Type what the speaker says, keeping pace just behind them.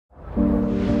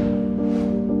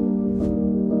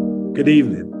Good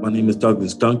evening. My name is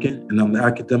Douglas Duncan, and I'm the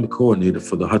academic coordinator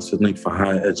for the Hudson Link for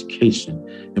Higher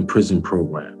Education and Prison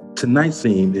program. Tonight's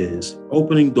theme is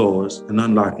Opening Doors and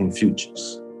Unlocking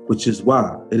Futures, which is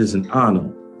why it is an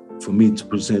honor for me to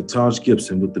present Taj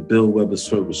Gibson with the Bill Weber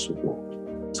Service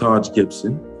Award. Taj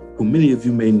Gibson, who many of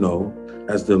you may know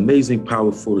as the amazing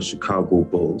power forward of Chicago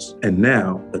Bulls, and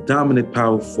now a dominant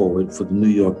power forward for the New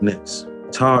York Knicks.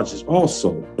 Taj is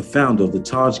also the founder of the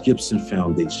Taj Gibson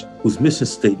Foundation, whose mission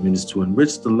statement is to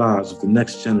enrich the lives of the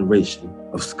next generation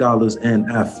of scholars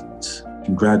and athletes.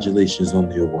 Congratulations on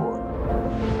the award.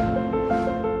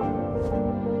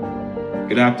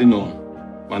 Good afternoon.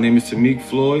 My name is Tamik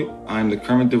Floyd. I am the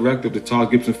current director of the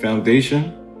Taj Gibson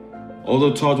Foundation.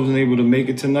 Although Taj wasn't able to make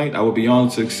it tonight, I will be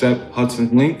honored to accept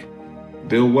Hudson Link,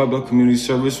 Bill Weber Community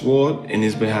Service Award in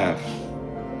his behalf.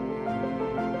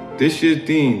 This year's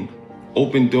theme,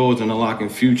 Open Doors and Unlocking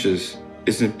Futures,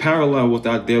 is in parallel with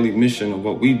our daily mission of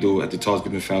what we do at the Taj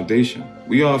Gibson Foundation.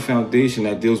 We are a foundation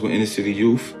that deals with inner city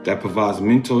youth, that provides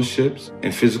mentorships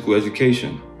and physical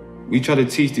education. We try to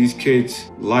teach these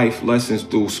kids life lessons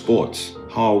through sports,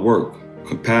 hard work,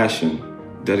 compassion,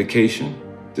 dedication.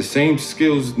 The same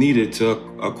skills needed to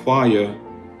acquire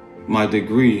my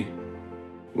degree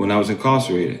when I was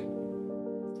incarcerated.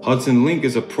 Hudson Link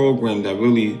is a program that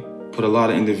really put a lot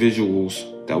of individuals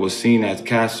that were seen as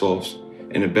cast-offs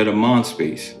in a better mind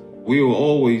space. We will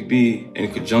always be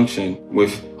in conjunction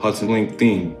with Hudson Link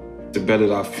theme to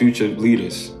better our future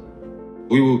leaders.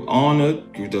 We were honored,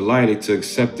 we're delighted to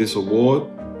accept this award,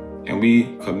 and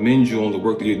we commend you on the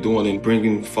work that you're doing in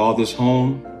bringing fathers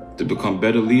home to become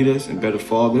better leaders and better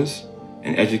fathers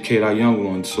and educate our young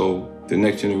ones so the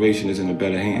next generation is in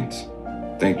better hands.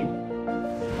 Thank you.